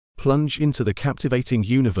Plunge into the captivating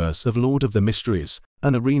universe of Lord of the Mysteries,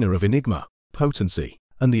 an arena of enigma, potency,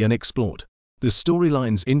 and the unexplored. The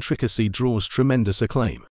storyline's intricacy draws tremendous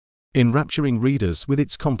acclaim, enrapturing readers with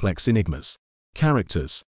its complex enigmas.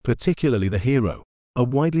 Characters, particularly the hero, are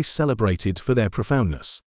widely celebrated for their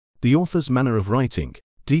profoundness. The author's manner of writing,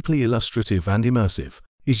 deeply illustrative and immersive,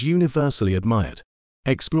 is universally admired,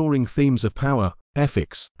 exploring themes of power,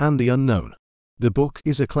 ethics, and the unknown. The book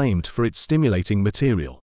is acclaimed for its stimulating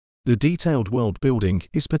material. The detailed world building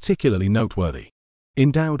is particularly noteworthy.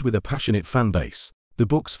 Endowed with a passionate fanbase, the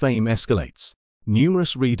book's fame escalates.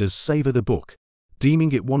 Numerous readers savor the book,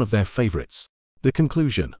 deeming it one of their favorites. The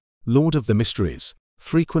conclusion, Lord of the Mysteries,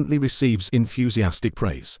 frequently receives enthusiastic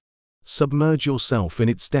praise. Submerge yourself in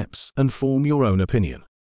its depths and form your own opinion.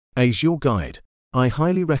 As your guide, I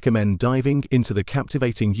highly recommend diving into the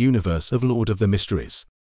captivating universe of Lord of the Mysteries.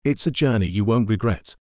 It's a journey you won't regret.